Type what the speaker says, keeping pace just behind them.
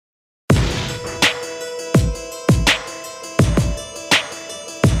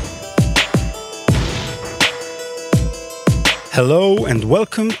Hello and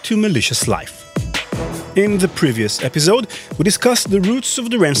welcome to Malicious Life. In the previous episode, we discussed the roots of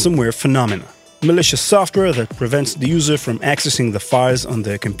the ransomware phenomena. Malicious software that prevents the user from accessing the files on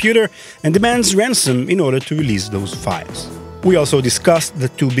their computer and demands ransom in order to release those files. We also discussed the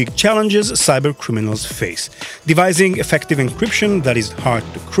two big challenges cyber criminals face: devising effective encryption that is hard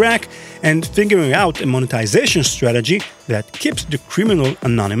to crack and figuring out a monetization strategy that keeps the criminal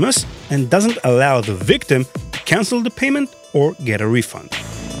anonymous and doesn't allow the victim to cancel the payment or get a refund.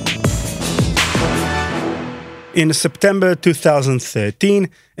 In September 2013,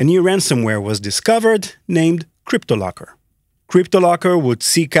 a new ransomware was discovered named CryptoLocker. CryptoLocker would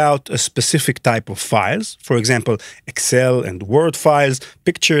seek out a specific type of files, for example, Excel and Word files,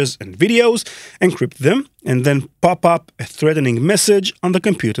 pictures and videos, encrypt them, and then pop up a threatening message on the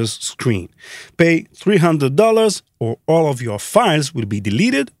computer's screen. Pay $300 or all of your files will be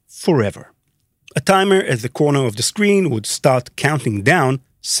deleted forever. A timer at the corner of the screen would start counting down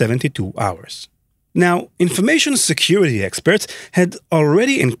 72 hours. Now, information security experts had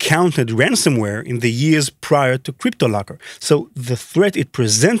already encountered ransomware in the years prior to CryptoLocker, so the threat it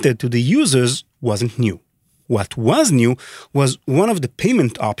presented to the users wasn't new. What was new was one of the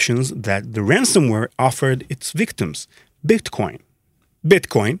payment options that the ransomware offered its victims: Bitcoin.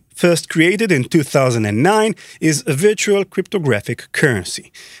 Bitcoin, first created in 2009, is a virtual cryptographic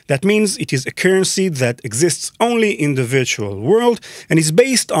currency. That means it is a currency that exists only in the virtual world and is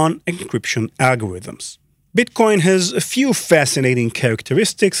based on encryption algorithms. Bitcoin has a few fascinating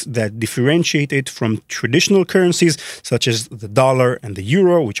characteristics that differentiate it from traditional currencies such as the dollar and the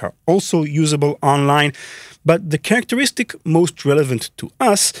euro, which are also usable online. But the characteristic most relevant to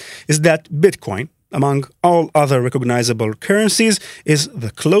us is that Bitcoin, among all other recognizable currencies, is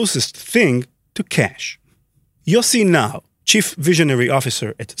the closest thing to cash. Yossi Nahor, Chief Visionary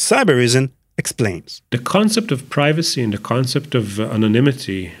Officer at Cybereason, explains. The concept of privacy and the concept of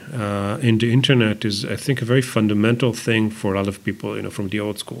anonymity in the internet is, I think, a very fundamental thing for a lot of people, from the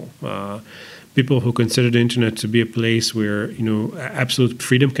old school. People who consider the internet to be a place where, absolute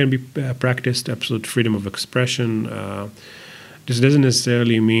freedom can be practiced, absolute freedom of expression. This doesn't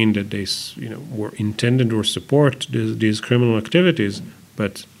necessarily mean that they, were intended or support these criminal activities,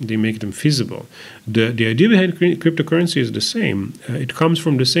 but they make them feasible. The idea behind cryptocurrency is the same. It comes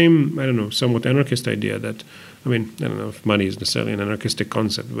from the same, somewhat anarchist idea that, I don't know if money is necessarily an anarchistic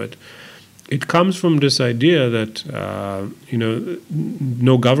concept, but it comes from this idea that,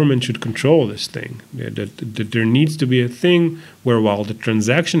 no government should control this thing, that there needs to be a thing where, while the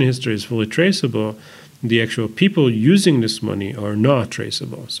transaction history is fully traceable, the actual people using this money are not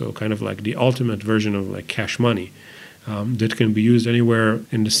traceable. So kind of like the ultimate version of like cash money that can be used anywhere,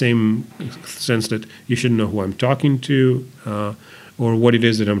 in the same sense that you should know who I'm talking to or what it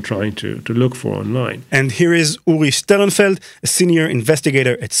is that I'm trying to look for online. And here is Uri Sternfeld, a senior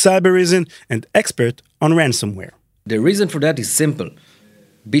investigator at Cybereason and expert on ransomware. The reason for that is simple.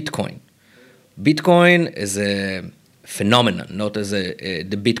 Bitcoin. Bitcoin is a phenomenon, not as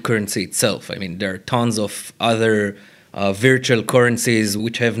the bit currency itself. There are tons of other virtual currencies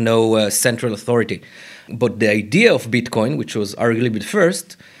which have no central authority. But the idea of Bitcoin, which was arguably the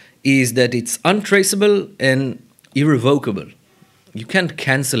first, is that it's untraceable and irrevocable. You can't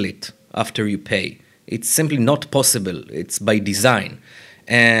cancel it after you pay. It's simply not possible. It's by design.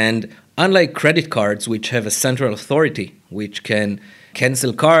 And unlike credit cards, which have a central authority, which can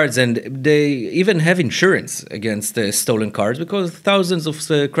cancel cards, and they even have insurance against stolen cards because thousands of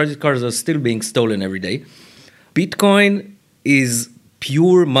credit cards are still being stolen every day. Bitcoin is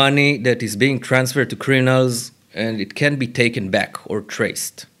pure money that is being transferred to criminals, and it can be taken back or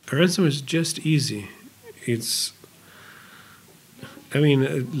traced. Ransom is just easy. It's,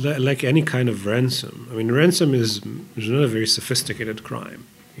 like any kind of ransom. Ransom is not a very sophisticated crime.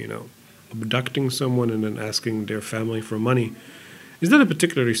 Abducting someone and then asking their family for money is not a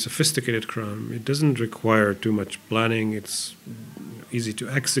particularly sophisticated crime. It doesn't require too much planning. It's easy to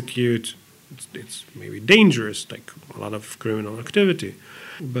execute. It's maybe dangerous, like a lot of criminal activity.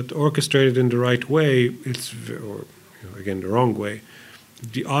 But orchestrated in the right way, the wrong way,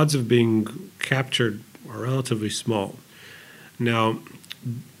 the odds of being captured are relatively small. Now,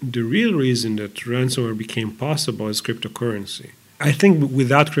 the real reason that ransomware became possible is cryptocurrency. I think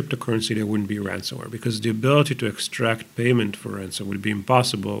without cryptocurrency, there wouldn't be ransomware, because the ability to extract payment for ransom would be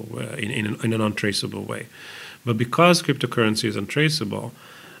impossible in an untraceable way. But because cryptocurrency is untraceable,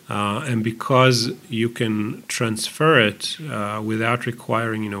 and because you can transfer it without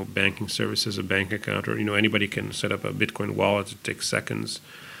requiring, banking services, a bank account, or anybody can set up a Bitcoin wallet. It takes seconds.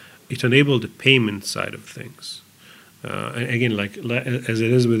 It enabled the payment side of things. And again, as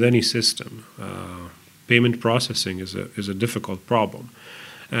it is with any system, payment processing is a difficult problem.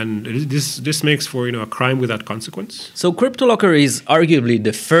 And this makes for a crime without consequence. So CryptoLocker is arguably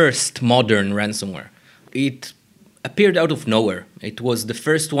the first modern ransomware. It appeared out of nowhere. It was the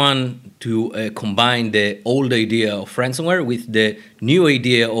first one to combine the old idea of ransomware with the new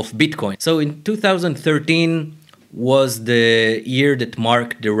idea of Bitcoin. So in 2013 was the year that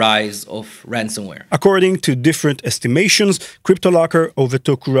marked the rise of ransomware. According to different estimations, CryptoLocker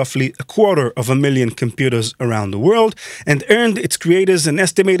overtook roughly 250,000 computers around the world and earned its creators an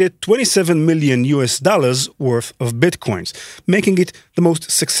estimated $27 million worth of Bitcoins, making it the most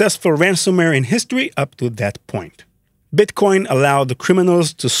successful ransomware in history up to that point. Bitcoin allowed the criminals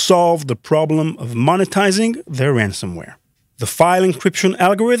to solve the problem of monetizing their ransomware. The file encryption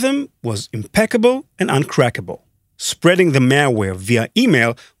algorithm was impeccable and uncrackable. Spreading the malware via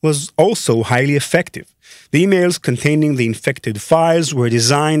email was also highly effective. The emails containing the infected files were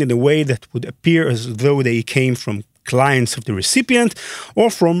designed in a way that would appear as though they came from clients of the recipient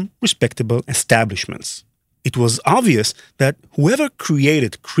or from respectable establishments. It was obvious that whoever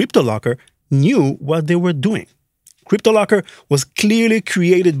created CryptoLocker knew what they were doing. CryptoLocker was clearly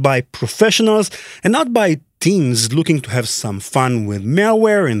created by professionals and not by teens looking to have some fun with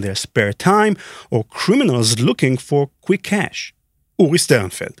malware in their spare time or criminals looking for quick cash. Uri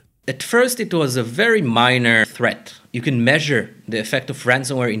Sternfeld. At first, it was a very minor threat. You can measure the effect of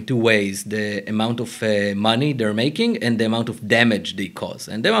ransomware in two ways: the amount of money they're making and the amount of damage they cause.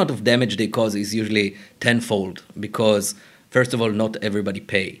 And the amount of damage they cause is usually tenfold because, first of all, not everybody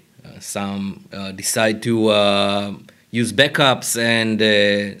pay. Some decide to use backups, and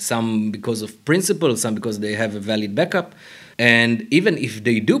some because of principle, some because they have a valid backup. And even if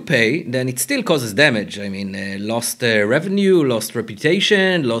they do pay, then it still causes damage. I mean, lost revenue, lost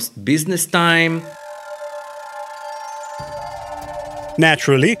reputation, lost business time.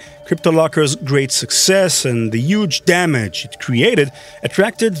 Naturally, CryptoLocker's great success and the huge damage it created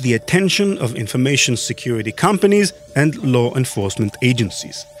attracted the attention of information security companies and law enforcement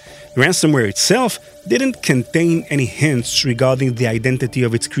agencies. The ransomware itself didn't contain any hints regarding the identity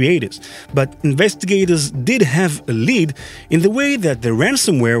of its creators, but investigators did have a lead in the way that the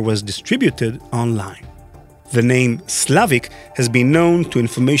ransomware was distributed online. The name Slavic has been known to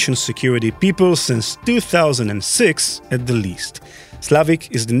information security people since 2006 at the least. Slavic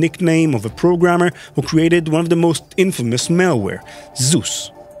is the nickname of a programmer who created one of the most infamous malware,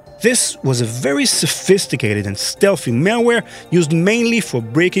 Zeus. This was a very sophisticated and stealthy malware used mainly for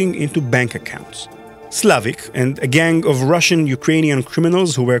breaking into bank accounts. Slavic and a gang of Russian-Ukrainian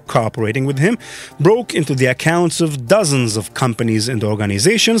criminals who were cooperating with him broke into the accounts of dozens of companies and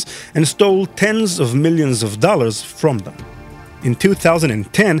organizations and stole tens of millions of dollars from them. In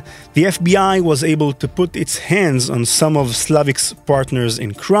 2010, the FBI was able to put its hands on some of Slavic's partners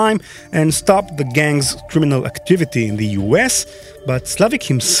in crime and stop the gang's criminal activity in the US, but Slavic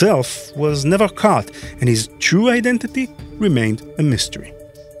himself was never caught and his true identity remained a mystery.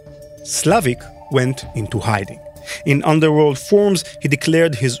 Slavic went into hiding. In underworld forms, he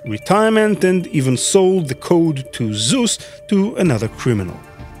declared his retirement and even sold the code to Zeus to another criminal.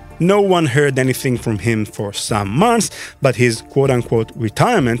 No one heard anything from him for some months, but his quote-unquote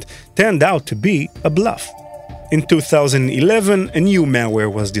retirement turned out to be a bluff. In 2011, a new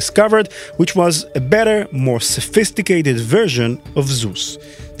malware was discovered, which was a better, more sophisticated version of Zeus.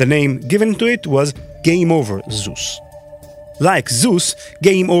 The name given to it was Game Over Zeus. Like Zeus,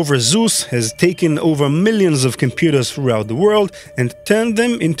 Game Over Zeus has taken over millions of computers throughout the world and turned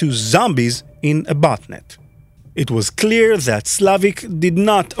them into zombies in a botnet. It was clear that Slavic did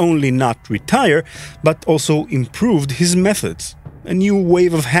not only not retire, but also improved his methods. A new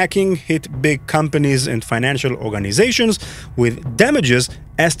wave of hacking hit big companies and financial organizations with damages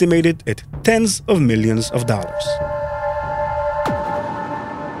estimated at tens of millions of dollars.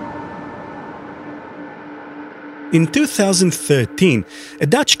 In 2013, a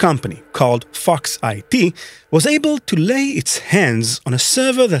Dutch company called Fox IT was able to lay its hands on a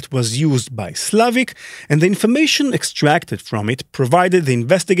server that was used by Slavic, and the information extracted from it provided the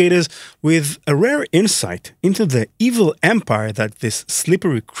investigators with a rare insight into the evil empire that this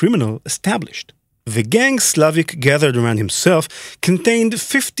slippery criminal established. The gang Slavic gathered around himself contained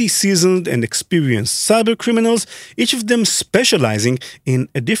 50 seasoned and experienced cybercriminals, each of them specializing in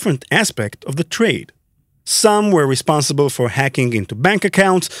a different aspect of the trade. Some were responsible for hacking into bank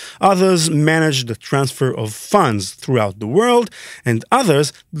accounts, others managed the transfer of funds throughout the world, and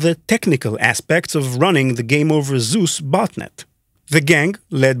others the technical aspects of running the Game Over Zeus botnet. The gang,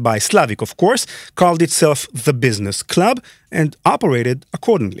 led by Slavic of course, called itself the Business Club and operated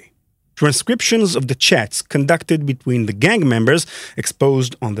accordingly. Transcriptions of the chats conducted between the gang members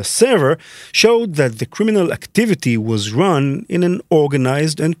exposed on the server showed that the criminal activity was run in an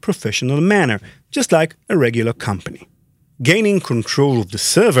organized and professional manner, just like a regular company. Gaining control of the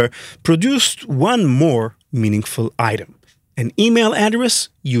server produced one more meaningful item: an email address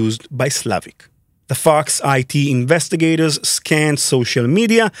used by Slavik. The Fox IT investigators scanned social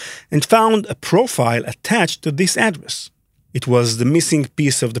media and found a profile attached to this address. It was the missing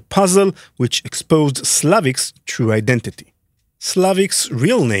piece of the puzzle which exposed Slavik's true identity. Slavik's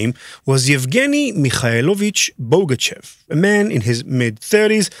real name was Yevgeny Mikhailovich Bogachev, a man in his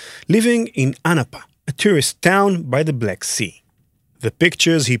mid-30s living in Anapa, a tourist town by the Black Sea. The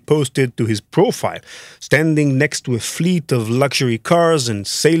pictures he posted to his profile, standing next to a fleet of luxury cars and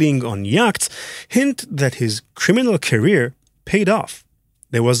sailing on yachts, hint that his criminal career paid off.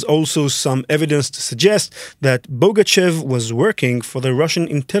 There was also some evidence to suggest that Bogachev was working for the Russian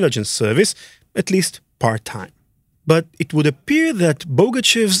intelligence service, at least part-time. But it would appear that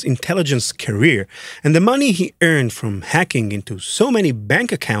Bogachev's intelligence career and the money he earned from hacking into so many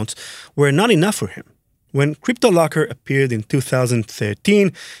bank accounts were not enough for him. When CryptoLocker appeared in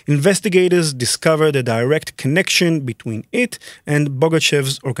 2013, investigators discovered a direct connection between it and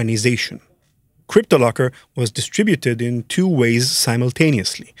Bogachev's organization. CryptoLocker was distributed in two ways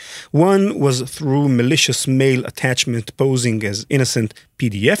simultaneously. One was through malicious mail attachment posing as innocent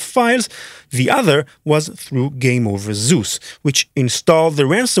PDF files. The other was through Game Over Zeus, which installed the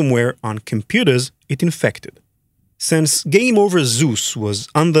ransomware on computers it infected. Since Game Over Zeus was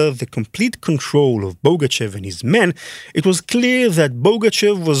under the complete control of Bogachev and his men, it was clear that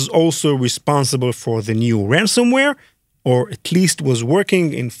Bogachev was also responsible for the new ransomware, or at least was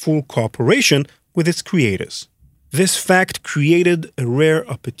working in full cooperation with its creators. This fact created a rare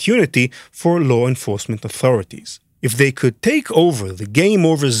opportunity for law enforcement authorities. If they could take over the Game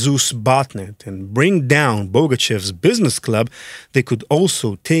Over Zeus botnet and bring down Bogachev's business club, they could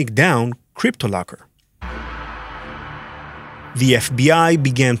also take down CryptoLocker. The FBI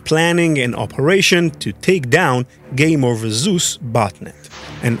began planning an operation to take down Game Over Zeus botnet,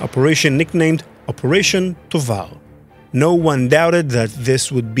 an operation nicknamed Operation Tovar. No one doubted that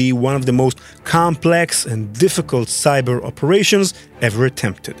this would be one of the most complex and difficult cyber operations ever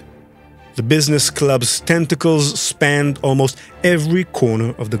attempted. The business club's tentacles spanned almost every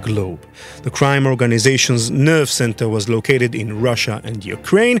corner of the globe. The crime organization's nerve center was located in Russia and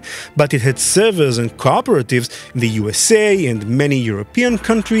Ukraine, but it had servers and cooperatives in the USA and many European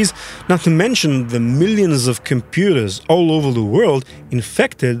countries, not to mention the millions of computers all over the world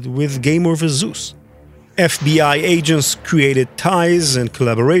infected with Game Over Zeus. FBI agents created ties and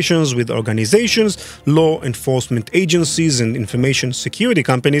collaborations with organizations, law enforcement agencies, and information security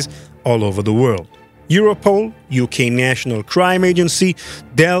companies all over the world. Europol, UK National Crime Agency,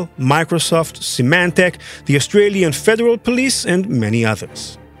 Dell, Microsoft, Symantec, the Australian Federal Police, and many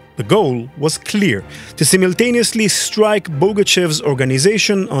others. The goal was clear: to simultaneously strike Bogachev's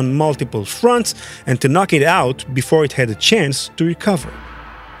organization on multiple fronts and to knock it out before it had a chance to recover.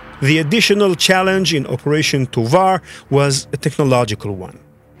 The additional challenge in Operation Tovar was a technological one: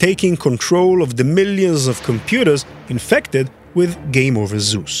 taking control of the millions of computers infected with Game Over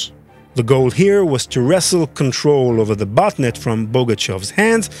Zeus. The goal here was to wrestle control over the botnet from Bogachev's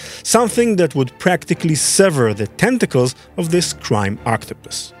hands, something that would practically sever the tentacles of this crime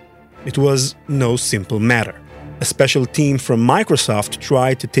octopus. It was no simple matter. A special team from Microsoft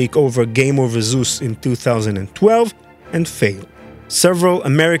tried to take over Game Over Zeus in 2012 and failed. Several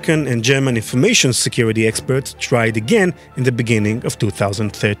American and German information security experts tried again in the beginning of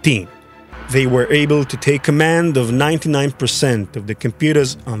 2013. They were able to take command of 99% of the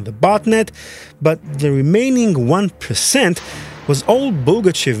computers on the botnet, but the remaining 1% was all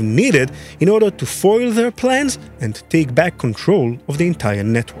Bogachev needed in order to foil their plans and take back control of the entire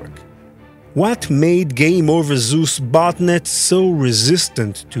network. What made Game Over Zeus botnet so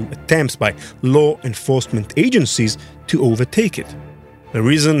resistant to attempts by law enforcement agencies to overtake it? The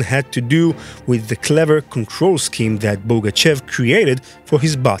reason had to do with the clever control scheme that Bogachev created for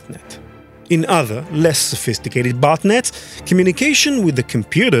his botnet. In other, less sophisticated botnets, communication with the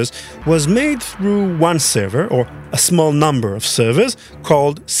computers was made through one server or a small number of servers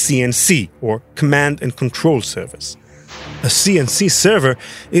called CNC, or Command and Control Servers. A CNC server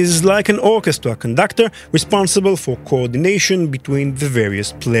is like an orchestra conductor responsible for coordination between the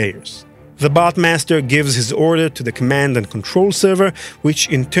various players. The botmaster gives his order to the command and control server, which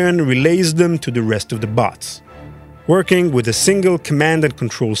in turn relays them to the rest of the bots. Working with a single command and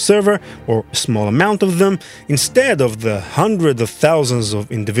control server, or a small amount of them, instead of the hundreds of thousands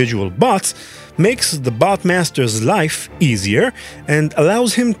of individual bots, makes the bot master's life easier and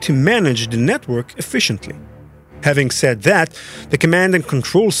allows him to manage the network efficiently. Having said that, the command and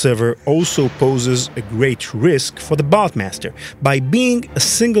control server also poses a great risk for the bot master by being a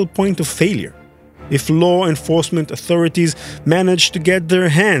single point of failure. If law enforcement authorities manage to get their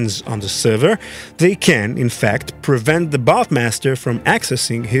hands on the server, they can, in fact, prevent the bot master from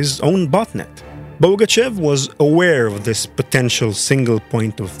accessing his own botnet. Bogachev was aware of this potential single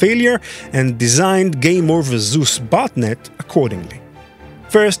point of failure and designed Game Over Zeus botnet accordingly.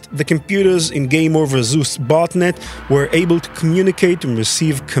 First, the computers in Game Over Zeus botnet were able to communicate and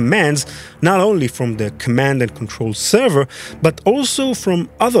receive commands not only from the command and control server, but also from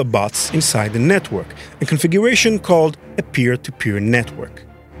other bots inside the network, a configuration called a peer-to-peer network.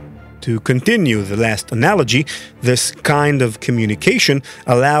 To continue the last analogy, this kind of communication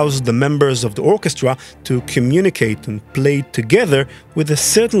allows the members of the orchestra to communicate and play together with a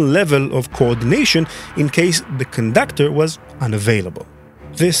certain level of coordination in case the conductor was unavailable.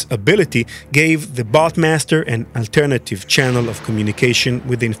 This ability gave the bot master an alternative channel of communication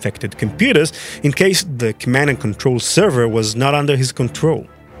with the infected computers in case the command and control server was not under his control.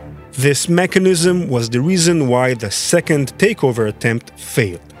 This mechanism was the reason why the second takeover attempt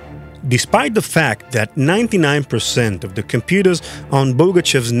failed. Despite the fact that 99% of the computers on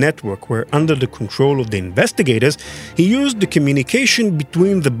Bogachev's network were under the control of the investigators, he used the communication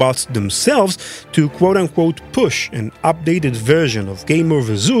between the bots themselves to quote-unquote push an updated version of Game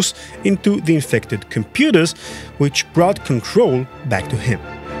Over Zeus into the infected computers, which brought control back to him.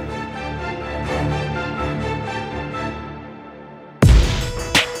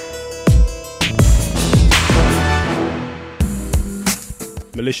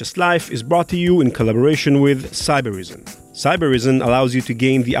 Malicious Life is brought to you in collaboration with Cybereason. Cybereason allows you to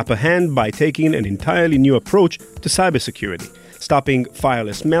gain the upper hand by taking an entirely new approach to cybersecurity, stopping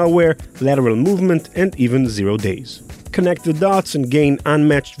fireless malware, lateral movement, and even 0 days. Connect the dots and gain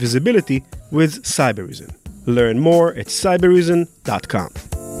unmatched visibility with Cybereason. Learn more at cybereason.com.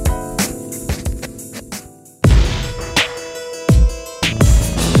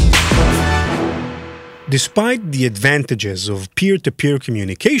 Despite the advantages of peer-to-peer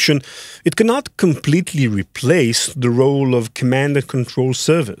communication, it cannot completely replace the role of command and control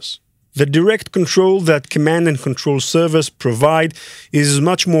servers. The direct control that command and control servers provide is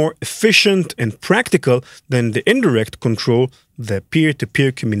much more efficient and practical than the indirect control that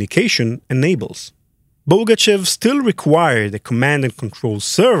peer-to-peer communication enables. Bogachev still required a command and control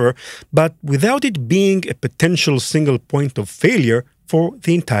server, but without it being a potential single point of failure for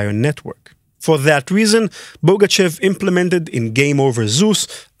the entire network. For that reason, Bogachev implemented in Game Over Zeus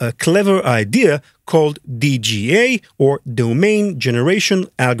a clever idea called DGA, or Domain Generation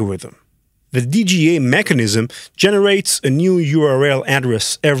Algorithm. The DGA mechanism generates a new URL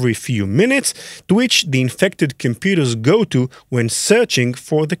address every few minutes to which the infected computers go to when searching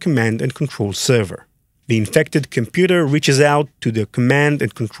for the command and control server. The infected computer reaches out to the command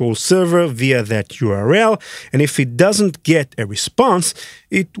and control server via that URL, and if it doesn't get a response,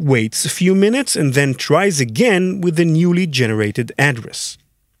 it waits a few minutes and then tries again with the newly generated address.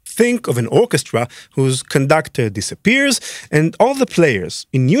 Think of an orchestra whose conductor disappears, and all the players,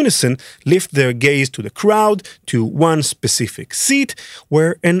 in unison, lift their gaze to the crowd, to one specific seat,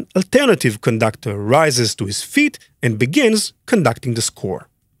 where an alternative conductor rises to his feet and begins conducting the score.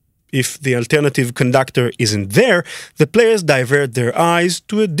 If the alternative conductor isn't there, the players divert their eyes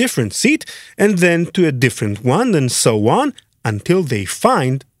to a different seat and then to a different one, and so on, until they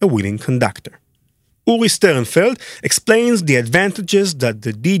find a willing conductor. Uri Sternfeld explains the advantages that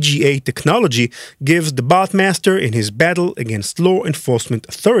the DGA technology gives the botmaster in his battle against law enforcement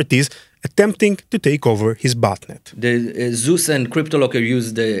authorities attempting to take over his botnet. The Zeus and CryptoLocker use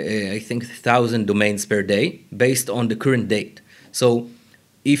I think 1,000 domains per day based on the current date. So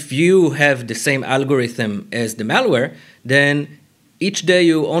if you have the same algorithm as the malware, then each day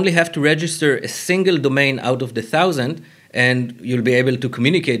you only have to register a single domain out of the 1,000, and you'll be able to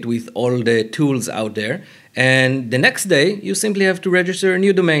communicate with all the tools out there. And the next day, you simply have to register a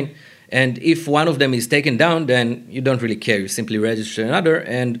new domain. And if one of them is taken down, then you don't really care. You simply register another,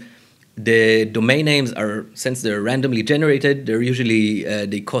 and the domain names are, since they're randomly generated, they're usually,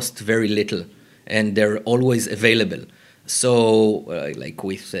 they cost very little, and they're always available. So, like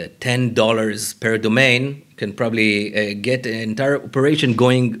with $10 per domain, you can probably get an entire operation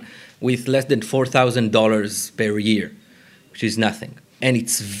going with less than $4,000 per year, which is nothing. And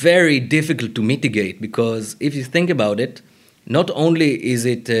it's very difficult to mitigate because if you think about it, not only is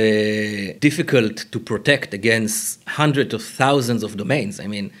it difficult to protect against hundreds of thousands of domains. I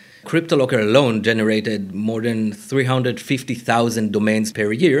mean, CryptoLocker alone generated more than 350,000 domains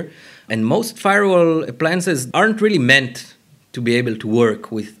per year. And most firewall appliances aren't really meant to be able to work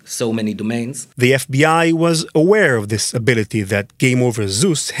with so many domains. The FBI was aware of this ability that Game Over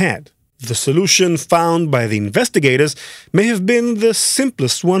Zeus had. The solution found by the investigators may have been the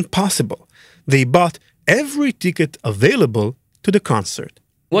simplest one possible. They bought every ticket available to the concert.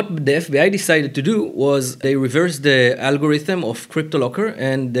 What the FBI decided to do was they reversed the algorithm of CryptoLocker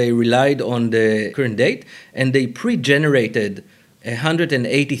and they relied on the current date and they pre-generated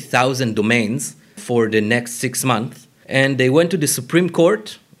 180,000 domains for the next 6 months. And they went to the Supreme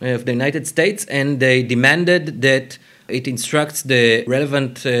Court of the United States and they demanded that it instructs the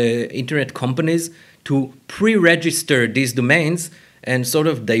relevant internet companies to pre-register these domains and sort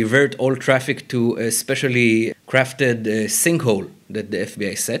of divert all traffic to a specially crafted sinkhole that the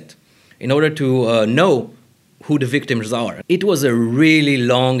FBI set in order to know who the victims are. It was a really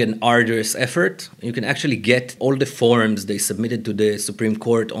long and arduous effort. You can actually get all the forms they submitted to the Supreme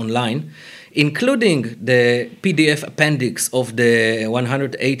Court online, including the PDF appendix of the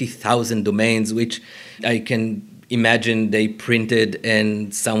 180,000 domains, which I can imagine they printed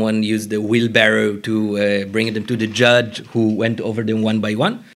and someone used a wheelbarrow to bring them to the judge who went over them one by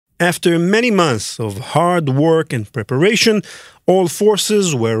one. After many months of hard work and preparation, all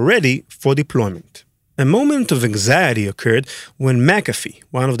forces were ready for deployment. A moment of anxiety occurred when McAfee,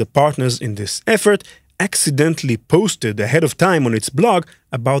 one of the partners in this effort, accidentally posted ahead of time on its blog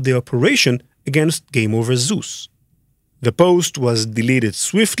about the operation against Game Over Zeus. The post was deleted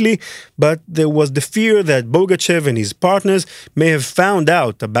swiftly, but there was the fear that Bogachev and his partners may have found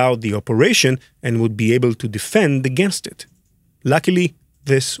out about the operation and would be able to defend against it. Luckily,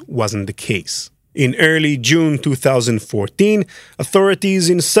 this wasn't the case. In early June 2014, authorities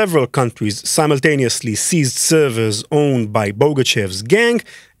in several countries simultaneously seized servers owned by Bogachev's gang,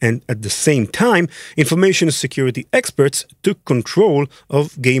 and at the same time, information security experts took control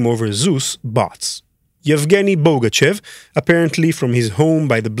of Game Over Zeus bots. Yevgeny Bogachev, apparently from his home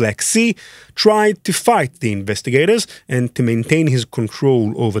by the Black Sea, tried to fight the investigators and to maintain his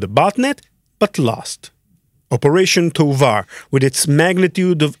control over the botnet, but lost. Operation Tovar, with its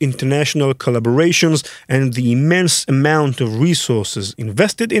magnitude of international collaborations and the immense amount of resources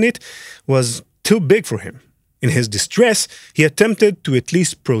invested in it, was too big for him. In his distress, he attempted to at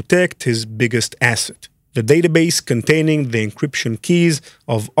least protect his biggest asset, the database containing the encryption keys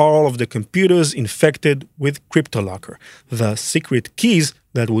of all of the computers infected with CryptoLocker, the secret keys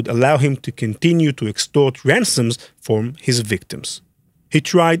that would allow him to continue to extort ransoms from his victims. He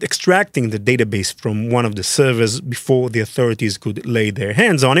tried extracting the database from one of the servers before the authorities could lay their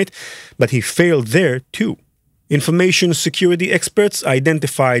hands on it, but he failed there too. Information security experts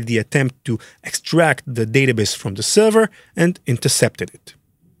identified the attempt to extract the database from the server and intercepted it.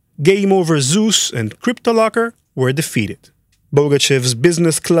 Game Over Zeus and CryptoLocker were defeated. Bogachev's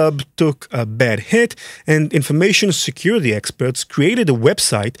business club took a bad hit, and information security experts created a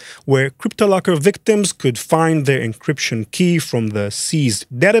website where CryptoLocker victims could find their encryption key from the seized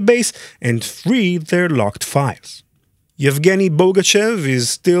database and free their locked files. Yevgeny Bogachev is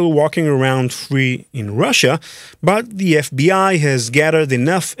still walking around free in Russia, but the FBI has gathered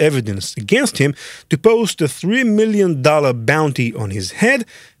enough evidence against him to post a $3 million bounty on his head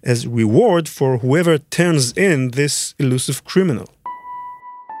as reward for whoever turns in this elusive criminal.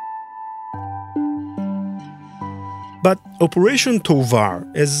 But Operation Tovar,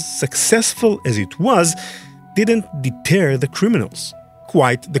 as successful as it was, didn't deter the criminals.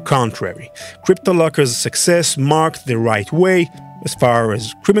 Quite the contrary. CryptoLocker's success marked the right way, as far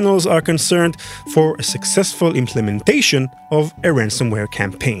as criminals are concerned, for a successful implementation of a ransomware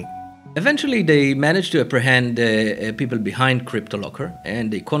campaign. Eventually, they managed to apprehend people behind CryptoLocker,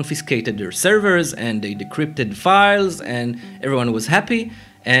 and they confiscated their servers, and they decrypted files, and everyone was happy,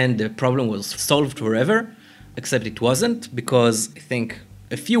 and the problem was solved forever, except it wasn't, because I think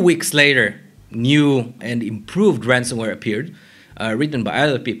a few weeks later, new and improved ransomware appeared, written by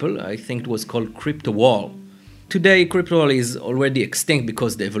other people. I think it was called CryptoWall. Today, CryptoWall is already extinct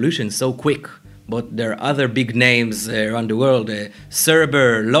because the evolution is so quick. But there are other big names around the world,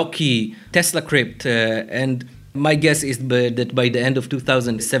 Cerber, Loki, TeslaCrypt, and my guess is that by the end of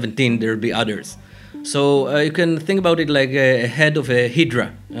 2017, there will be others. So you can think about it like a head of a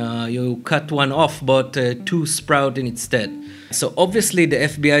hydra. You cut one off, but two sprout in its stead. So obviously, the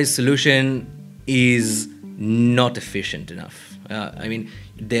FBI's solution is not efficient enough.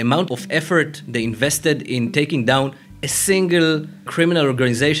 The amount of effort they invested in taking down a single criminal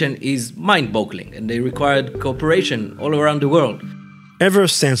organization is mind-boggling, and they required cooperation all around the world. Ever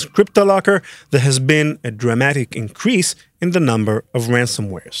since CryptoLocker, there has been a dramatic increase in the number of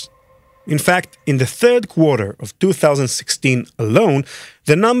ransomwares. In fact, in the third quarter of 2016 alone,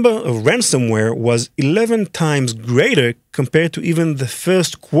 the number of ransomware was 11 times greater compared to even the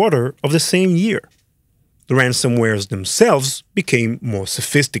first quarter of the same year. The ransomwares themselves became more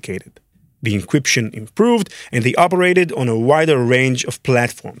sophisticated. The encryption improved, and they operated on a wider range of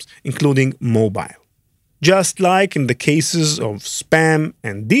platforms, including mobile. Just like in the cases of spam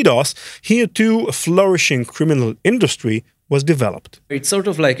and DDoS, here too a flourishing criminal industry was developed. It's sort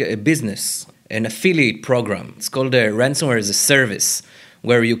of like a business, an affiliate program. It's called a ransomware as a service,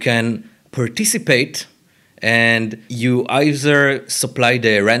 where you can participate and you either supply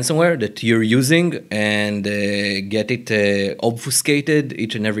the ransomware that you're using and get it obfuscated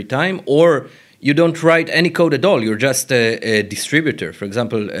each and every time, or you don't write any code at all. You're just a distributor. For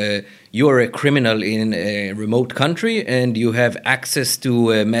example, you are a criminal in a remote country and you have access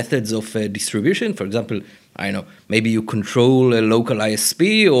to methods of distribution. For example, I don't know, maybe you control a local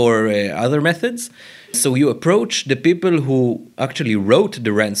ISP or other methods. So you approach the people who actually wrote the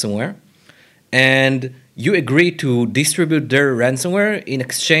ransomware and you agree to distribute their ransomware in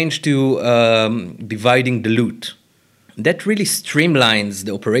exchange to dividing the loot. That really streamlines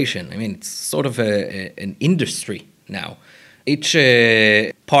the operation. I mean, it's sort of an industry now. Each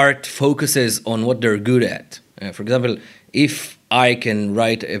part focuses on what they're good at. For example, if I can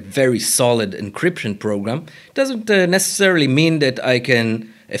write a very solid encryption program, it doesn't necessarily mean that I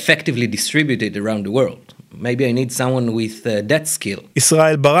can effectively distribute it around the world. Maybe I need someone with that skill.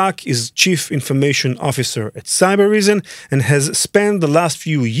 Israel Barak is Chief Information Officer at Cybereason and has spent the last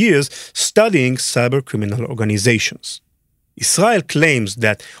few years studying cybercriminal organizations. Israel claims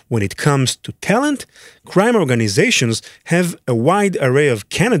that when it comes to talent, crime organizations have a wide array of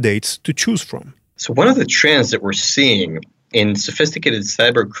candidates to choose from. So one of the trends that we're seeing in sophisticated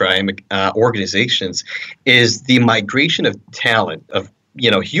cybercrime organizations is the migration of talent, of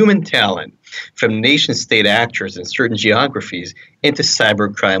human talent, from nation-state actors in certain geographies into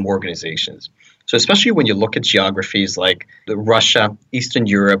cybercrime organizations. So especially when you look at geographies like Russia, Eastern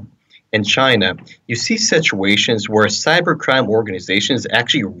Europe, and China, you see situations where cybercrime organizations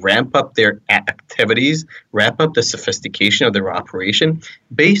actually ramp up their activities, ramp up the sophistication of their operation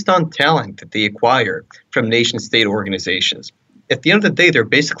based on talent that they acquire from nation-state organizations. At the end of the day, they're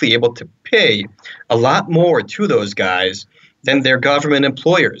basically able to pay a lot more to those guys than their government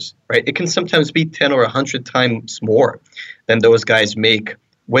employers, right? It can sometimes be 10 or 100 times more than those guys make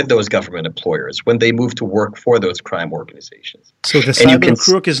with those government employers when they move to work for those crime organizations. So the cyber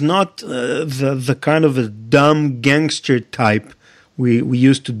crook is not the kind of a dumb gangster type we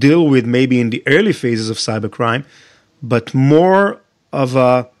used to deal with maybe in the early phases of cybercrime, but more of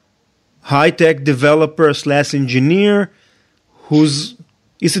a high-tech developer / engineer who's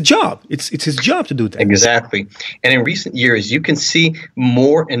it's a job. It's his job to do that. Exactly. And in recent years, you can see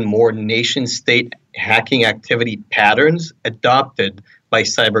more and more nation-state hacking activity patterns adopted by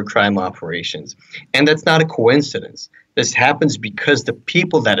cybercrime operations. And that's not a coincidence. This happens because the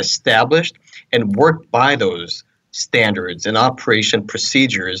people that established and worked by those standards and operation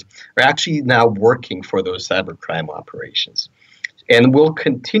procedures are actually now working for those cybercrime operations. And we'll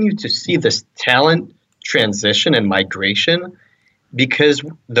continue to see this talent transition and migration because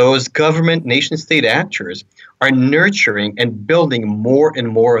those government nation-state actors are nurturing and building more and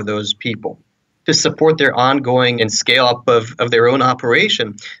more of those people to support their ongoing and scale up of their own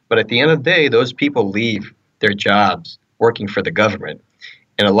operation. But at the end of the day, those people leave their jobs working for the government.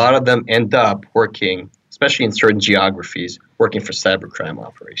 And a lot of them end up working, especially in certain geographies, working for cybercrime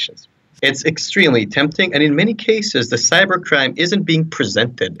operations. It's extremely tempting. And in many cases, the cybercrime isn't being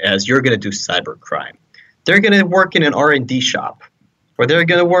presented as you're going to do cybercrime. They're going to work in an R&D shop, or they're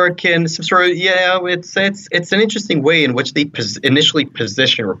going to work in some sort of, it's an interesting way in which they initially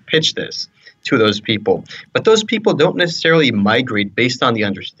position or pitch this to those people. But those people don't necessarily migrate based on the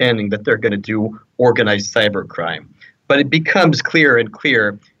understanding that they're going to do organized cybercrime. But it becomes clearer and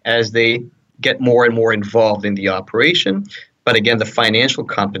clearer as they get more and more involved in the operation. But again, the financial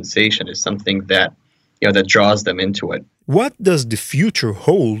compensation is something that, that draws them into it. What does the future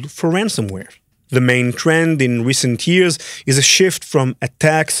hold for ransomware? The main trend in recent years is a shift from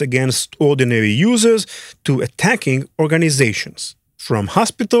attacks against ordinary users to attacking organizations, from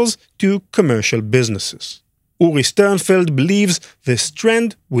hospitals to commercial businesses. Uri Sternfeld believes this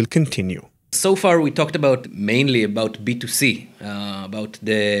trend will continue. So far, we talked mainly about B2C, about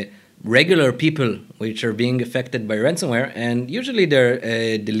the regular people which are being affected by ransomware, and usually they're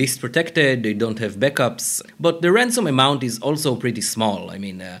the least protected, they don't have backups, but the ransom amount is also pretty small. I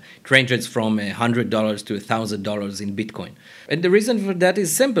mean, it ranges from $100 to $1,000 in Bitcoin. And the reason for that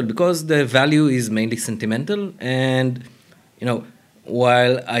is simple, because the value is mainly sentimental, and,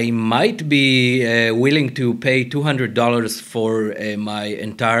 while I might be willing to pay $200 for my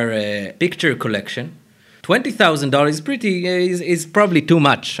entire picture collection, $20,000 is probably too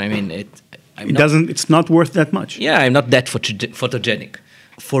much. I mean, it's not worth that much. Yeah, I'm not that photogenic.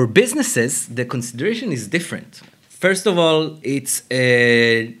 For businesses, the consideration is different. First of all, it's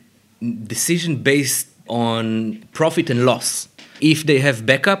a decision based on profit and loss. If they have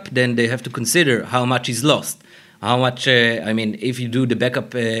backup, then they have to consider how much is lost. How much, if you do the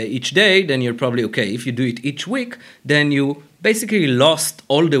backup each day, then you're probably okay. If you do it each week, then you basically lost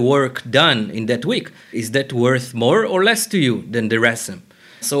all the work done in that week. Is that worth more or less to you than the ransom?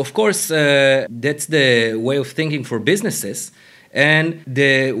 So, of course, that's the way of thinking for businesses. And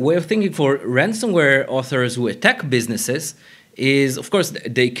the way of thinking for ransomware authors who attack businesses is, of course,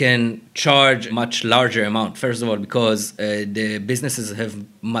 they can charge much larger amount. First of all, because the businesses have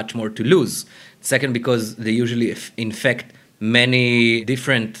much more to lose. Second, because they usually infect many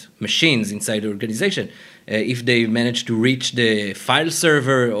different machines inside the organization. If they manage to reach the file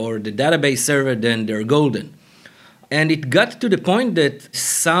server or the database server, then they're golden. And it got to the point that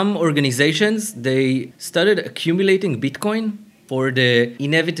some organizations, they started accumulating Bitcoin for the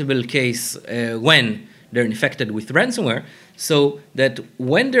inevitable case when they're infected with ransomware, so that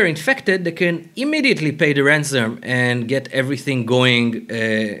when they're infected, they can immediately pay the ransom and get everything going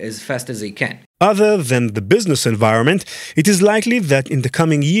as fast as they can. Other than the business environment, it is likely that in the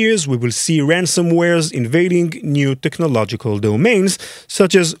coming years we will see ransomwares invading new technological domains,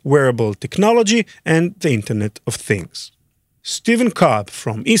 such as wearable technology and the Internet of Things. Stephen Cobb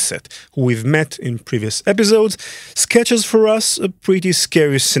from ESET, who we've met in previous episodes, sketches for us a pretty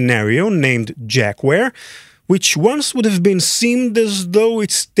scary scenario named Jackware, which once would have been seemed as though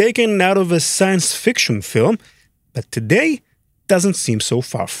it's taken out of a science fiction film, but today doesn't seem so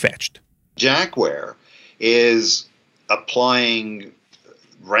far-fetched. Jackware is applying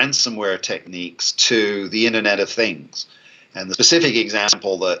ransomware techniques to the Internet of Things. And the specific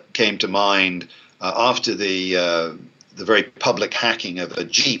example that came to mind after the very public hacking of a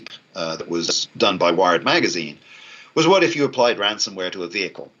Jeep that was done by Wired Magazine was, what if you applied ransomware to a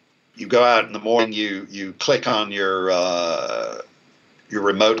vehicle? You go out in the morning, you click on your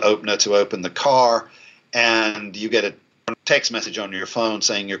remote opener to open the car, and you get a text message on your phone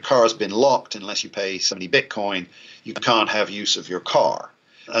saying your car's been locked unless you pay so many Bitcoin. You can't have use of your car.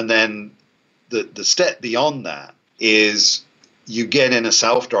 And then the step beyond that is you get in a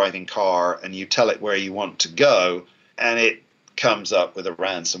self-driving car and you tell it where you want to go, and it comes up with a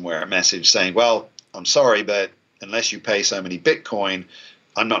ransomware message saying, well, I'm sorry, but unless you pay so many Bitcoin,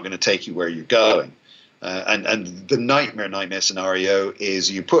 I'm not going to take you where you're going. And the nightmare scenario is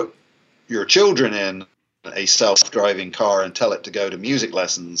you put your children in a self-driving car and tell it to go to music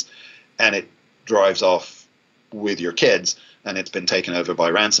lessons, and it drives off with your kids, and it's been taken over by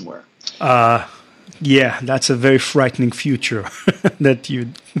ransomware. Yeah, that's a very frightening future that you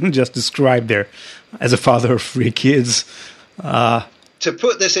just described there as a father of 3 kids. To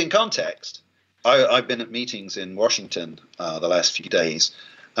put this in context, I've been at meetings in Washington the last few days,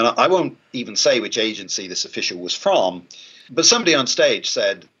 and I won't even say which agency this official was from, but somebody on stage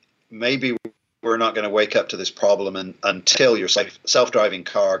said, maybe we're not going to wake up to this problem until your self-driving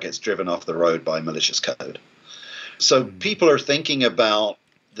car gets driven off the road by malicious code. So people are thinking about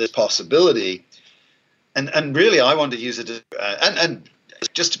this possibility, and really I want to use it, and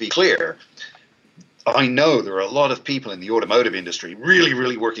just to be clear, I know there are a lot of people in the automotive industry really,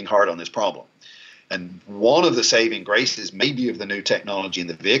 really working hard on this problem. And one of the saving graces maybe of the new technology in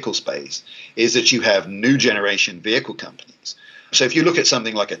the vehicle space is that you have new generation vehicle companies. So if you look at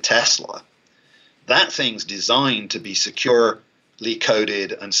something like a Tesla, that thing's designed to be securely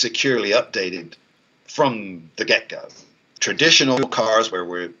coded and securely updated from the get-go. Traditional cars where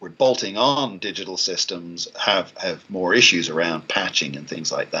we're bolting on digital systems have more issues around patching and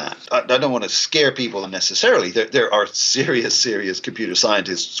things like that. I don't want to scare people unnecessarily. There are serious computer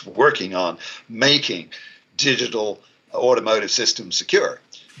scientists working on making digital automotive systems secure.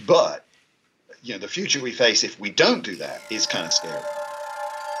 But the future we face if we don't do that is kind of scary.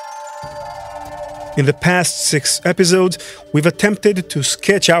 In the past 6 episodes, we've attempted to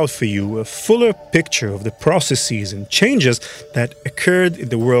sketch out for you a fuller picture of the processes and changes that occurred in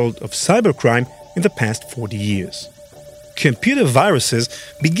the world of cybercrime in the past 40 years. Computer viruses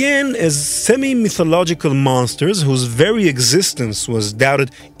began as semi-mythological monsters whose very existence was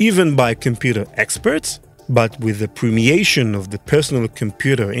doubted even by computer experts, but with the permeation of the personal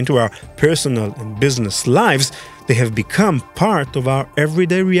computer into our personal and business lives, they have become part of our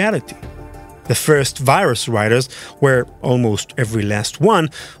everyday reality. The first virus writers were, almost every last one,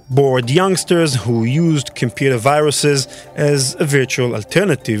 bored youngsters who used computer viruses as a virtual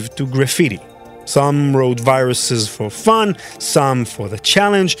alternative to graffiti. Some wrote viruses for fun, some for the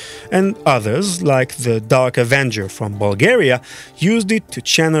challenge, and others, like the Dark Avenger from Bulgaria, used it to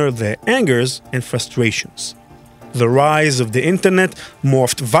channel their angers and frustrations. The rise of the internet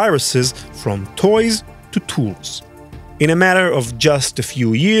morphed viruses from toys to tools. In a matter of just a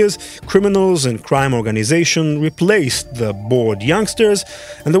few years, criminals and crime organizations replaced the bored youngsters,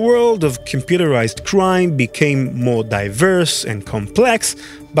 and the world of computerized crime became more diverse and complex,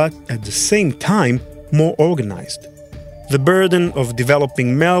 but at the same time, more organized. The burden of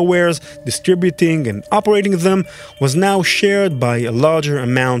developing malwares, distributing and operating them was now shared by a larger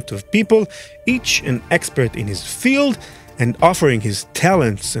amount of people, each an expert in his field and offering his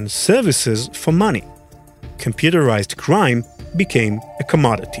talents and services for money. Computerized crime became a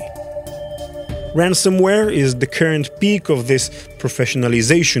commodity. Ransomware is the current peak of this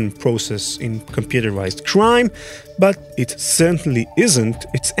professionalization process in computerized crime, but it certainly isn't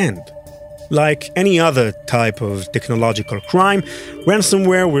its end. Like any other type of technological crime,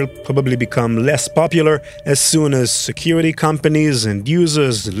 ransomware will probably become less popular as soon as security companies and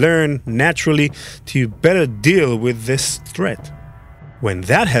users learn naturally to better deal with this threat. When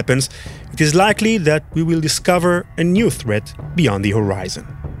that happens, it is likely that we will discover a new threat beyond the horizon.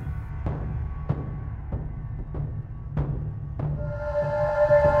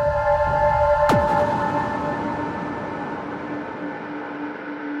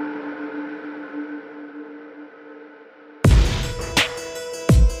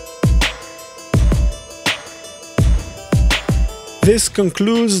 This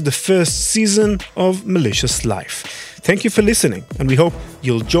concludes the first season of Malicious Life. Thank you for listening, and we hope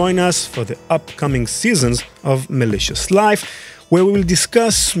you'll join us for the upcoming seasons of Malicious Life, where we will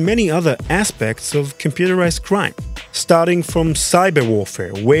discuss many other aspects of computerized crime, starting from cyber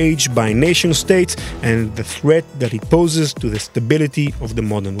warfare waged by nation-states and the threat that it poses to the stability of the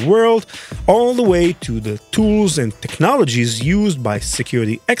modern world, all the way to the tools and technologies used by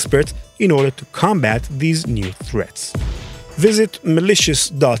security experts in order to combat these new threats. Visit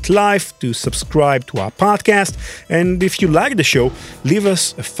malicious.life to subscribe to our podcast, and if you like the show, leave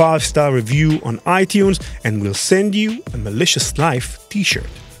us a 5-star review on iTunes and we'll send you a Malicious Life t-shirt.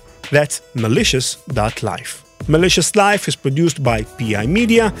 That's malicious.life. Malicious Life is produced by PI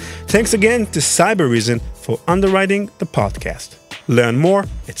Media. Thanks again to Cybereason for underwriting the podcast. Learn more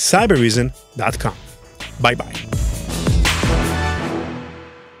at cybereason.com. Bye-bye.